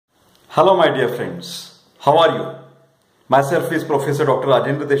Hello my dear friends, how are you? Myself is Professor Dr.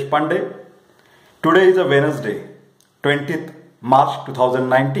 Deshpande. Today is a Wednesday, 20th March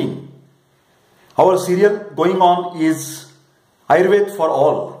 2019. Our serial going on is Ayurveda for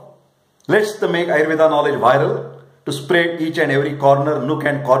all. Let's make Ayurveda knowledge viral to spread each and every corner, nook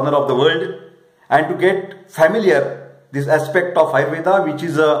and corner of the world and to get familiar this aspect of Ayurveda, which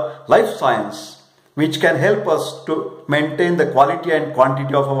is a life science which can help us to maintain the quality and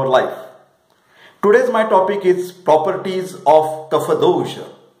quantity of our life. Today's my topic is properties of Kapha Dosha,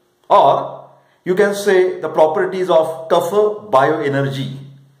 or you can say the properties of Kapha bioenergy.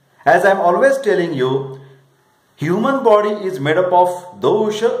 As I am always telling you, human body is made up of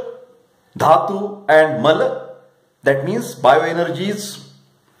dosha, dhatu and mala. That means bioenergies.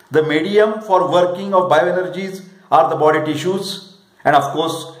 The medium for working of bioenergies are the body tissues. And of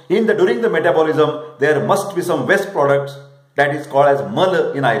course, during the metabolism, there must be some waste products that is called as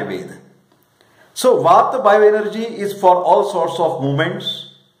mala in Ayurveda. So, Vata bioenergy is for all sorts of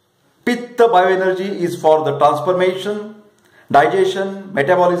movements. Pitta bioenergy is for the transformation, digestion,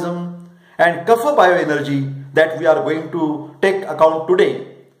 metabolism. And Kapha bioenergy that we are going to take account today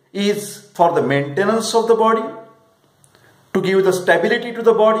is for the maintenance of the body, to give the stability to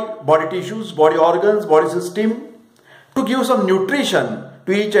the body tissues, body organs, body system, to give some nutrition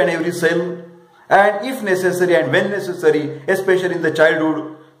to each and every cell, and if necessary and when necessary, especially in the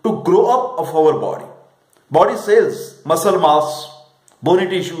childhood, to grow up of our body. Body cells, muscle mass, bony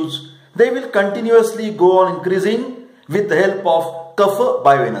tissues, they will continuously go on increasing with the help of Kapha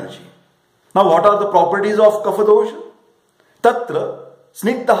bioenergy. Now what are the properties of Kapha Dosha? Tatra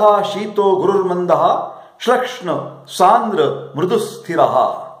snigdaha shito gururmandaha shlakshna sandra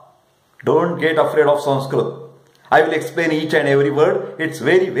mrudusthiraha. Don't get afraid of Sanskrit. I will explain each and every word. It's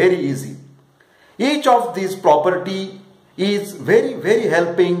very easy. Each of these property is very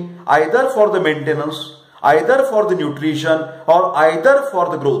helping either for the maintenance, either for the nutrition, or either for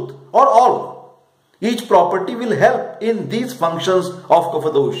the growth, or all. Each property will help in these functions of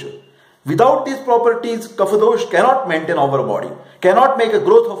Kapha Dosha. Without these properties, Kapha Dosha cannot maintain our body, cannot make a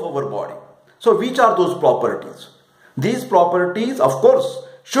growth of our body. So which are those properties? These properties, of course,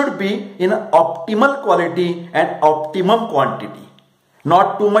 should be in optimal quality and optimum quantity.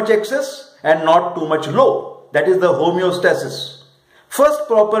 Not too much excess and not too much low. That is the homeostasis. First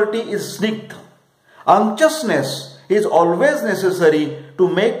property is snigdha. Unctuousness is always necessary to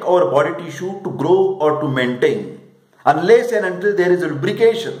make our body tissue to grow or to maintain. Unless and until there is a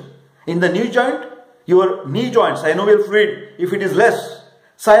lubrication. In the knee joint, your knee joint, synovial fluid, if it is less,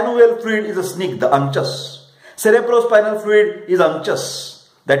 synovial fluid is a snigdha, unctuous. Cerebrospinal fluid is unctuous.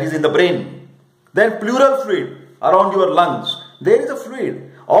 That is in the brain. Then pleural fluid around your lungs. There is a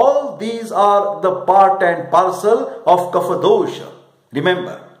fluid. All these are the part and parcel of Kapha Dosha.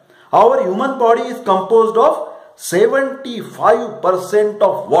 Remember, our human body is composed of 75%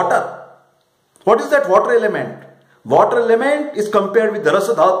 of water. What is that water element? Water element is compared with the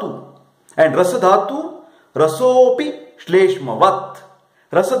Rasa Dhatu. And Rasa Dhatu, Rasopi Shleshmavat.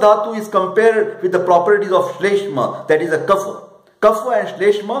 Rasa Dhatu is compared with the properties of Shleshma, that is a Kapha. Kapha and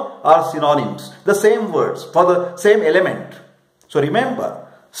Shleshma are synonyms, the same words for the same element. So remember,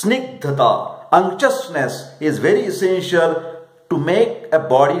 snigdhata, unctuousness is very essential to make a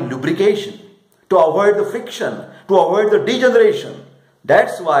body lubrication, to avoid the friction, to avoid the degeneration.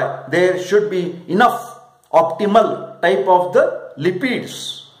 That's why there should be enough optimal type of the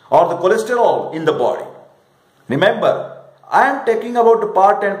lipids or the cholesterol in the body. Remember, I am talking about the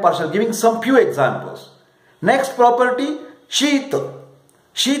part and parcel, giving some few examples. Next property, Shita.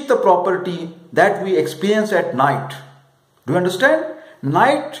 Shita property that we experience at night. Do you understand?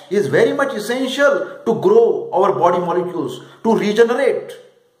 Night is very much essential to grow our body molecules, to regenerate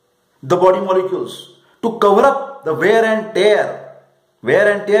the body molecules, to cover up the wear and tear. Wear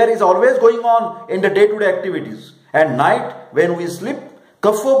and tear is always going on in the day-to-day activities. And night, when we sleep,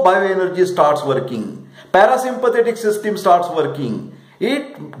 Kapha bioenergy starts working. Parasympathetic system starts working.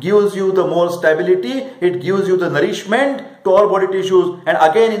 It gives you the more stability, it gives you the nourishment to our body tissues, and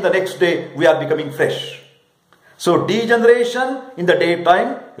again in the next day we are becoming fresh. So degeneration in the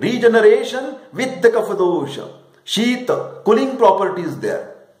daytime, regeneration with the Kapha Dosha. Shita, cooling properties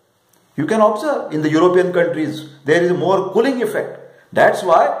there. You can observe in the European countries there is more cooling effect. That's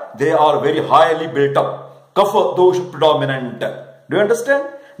why they are very highly built up. Kapha Dosha predominant. Do you understand?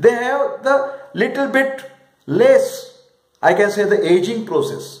 They have the little bit less, I can say, the aging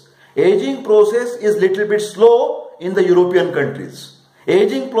process. Aging process is little bit slow in the European countries.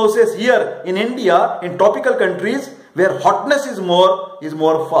 Aging process here in India, in tropical countries where hotness is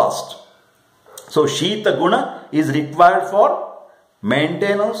more fast. So Shita Guna is required for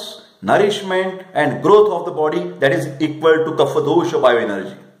maintenance, nourishment and growth of the body, that is equal to Kapha Dosha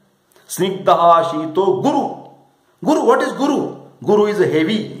bioenergy. Snigdha Shito Guru. Guru, what is Guru? Guru is a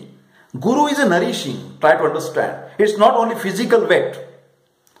heavy. Guru is a nourishing. Try to understand. It's not only physical weight.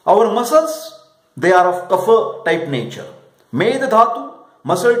 Our muscles, they are of Kapha type nature. Medha Dhatu,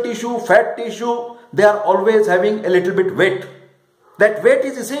 muscle tissue, fat tissue, they are always having a little bit weight. That weight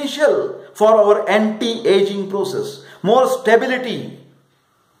is essential for our anti-aging process. More stability,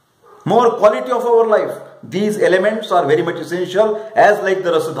 more quality of our life. These elements are very much essential as like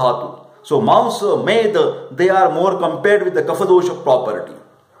the Rasa Dhatu. So Mansa, Medha, they are more compared with the Kapha Dosha property.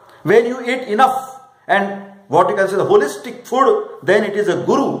 When you eat enough and what you can say the holistic food, then it is a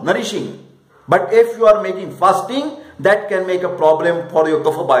guru, nourishing. But if you are making fasting, that can make a problem for your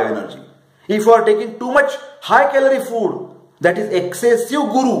Kapha bioenergy. If you are taking too much high calorie food, that is excessive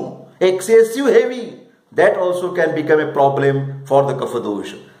guru, excessive heavy, that also can become a problem for the Kapha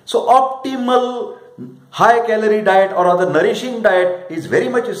Dosha. So optimal high calorie diet or other nourishing diet is very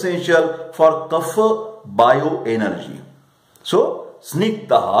much essential for Kapha bioenergy. So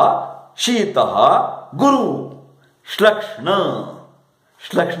Snigdaha, Shitaha, Guru, Shlakshna.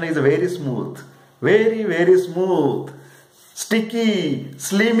 Shlakshna is very smooth, very smooth, sticky,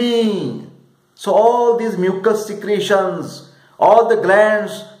 slimy. So all these mucus secretions, all the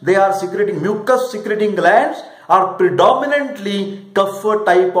glands, they are secreting, mucus secreting glands are predominantly Kapha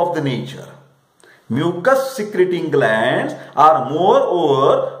type of the nature. Mucus secreting glands are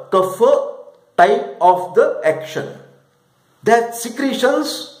moreover Kapha type of the action. That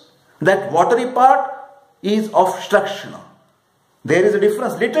secretions, that watery part is of Shlakshna. There is a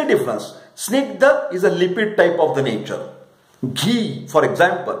difference, little difference. Snigdha is a lipid type of the nature. Ghee, for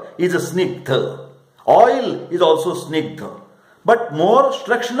example, is a snigdha. Oil is also snigdha. But more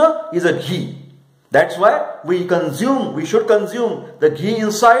Shlakshna is a ghee. That's why we should consume the ghee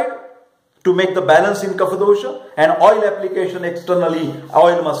inside to make the balance in Kapha Dosha, and oil application externally,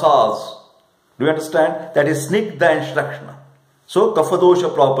 oil massage. Do you understand? That is snigdha and Shlakshna. So Kapha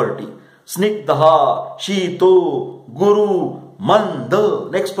Dosha property. Snigdha, Shito, Guru, Manda.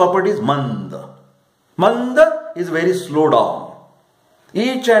 Next property is Manda. Manda is very slow down.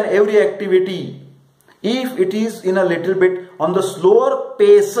 Each and every activity, if it is in a little bit on the slower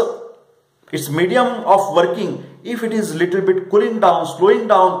pace, its medium of working, if it is little bit cooling down, slowing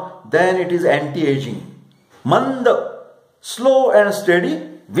down, then it is anti-aging. Manda, slow and steady,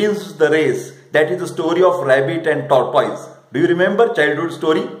 wins the race. That is the story of rabbit and tortoise. Do you remember childhood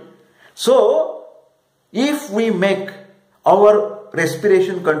story? So, if we make our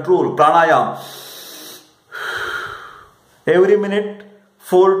respiration control, pranayam, every minute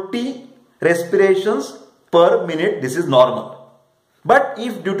 40 respirations per minute, this is normal. But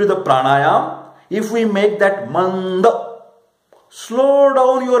if due to the pranayam, if we make that manda, slow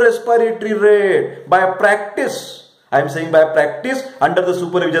down your respiratory rate by practice, I am saying by practice under the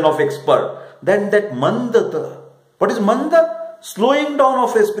supervision of expert, then that manda, what is manda? Slowing down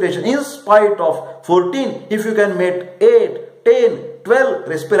of respiration in spite of 14, if you can make 8, 10, 12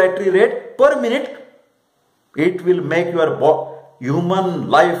 respiratory rate per minute, it will make your human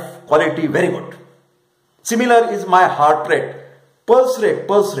life quality very good. Similar is my heart rate, pulse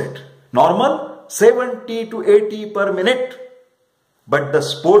rate, normal 70 to 80 per minute. But the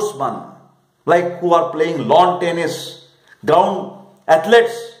sportsmen, like who are playing lawn tennis, ground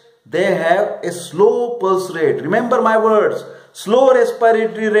athletes, they have a slow pulse rate. Remember my words. Slow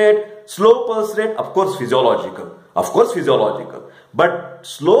respiratory rate, slow pulse rate, of course physiological. But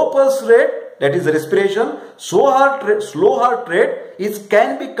slow pulse rate, that is respiration, slow heart rate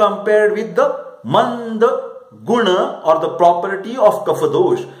can be compared with the Manda Guna or the property of Kapha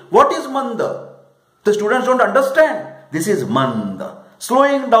Dosha. What is Manda? The students don't understand. This is Manda.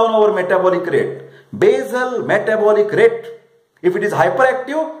 Slowing down our metabolic rate. Basal metabolic rate. If it is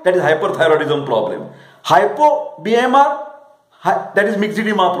hyperactive, that is hyperthyroidism problem. Hypo BMR, that is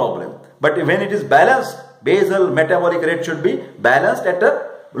myxedema problem. But when it is balanced, basal metabolic rate should be balanced at a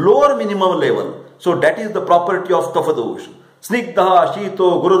lower minimum level. So that is the property of Kapha Dosha. Snigdha,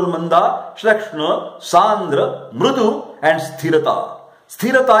 Shito, Gurur Manda, Shlakshna, Sandra, Mrudu and Sthirata.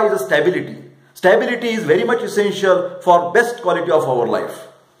 Sthirata is a stability. Stability is very much essential for best quality of our life.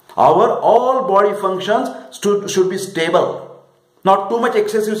 Our all body functions should be stable. Not too much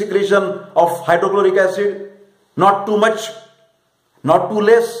excessive secretion of hydrochloric acid, not too much, not too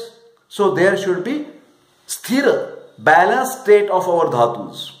less. So there should be sthira, balanced state of our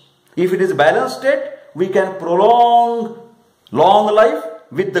dhatus. If it is balanced state, we can prolong long life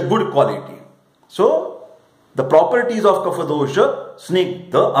with the good quality. So the properties of Kapha Dosha,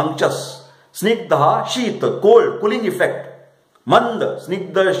 snigdha, anchas, snigdha, shita, cold, cooling effect, Mand,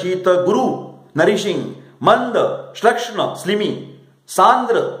 Snigdha, Shita, Guru, nourishing. Mand, Shlakshna, slimy.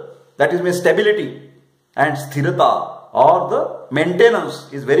 Sandra, that is means stability. And Sthirata, or the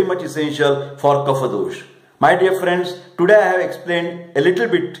maintenance, is very much essential for Kapha Dosha. My dear friends, today I have explained a little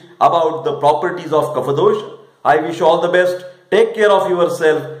bit about the properties of Kapha Dosha. I wish you all the best. Take care of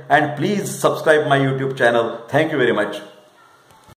yourself and please subscribe my YouTube channel. Thank you very much.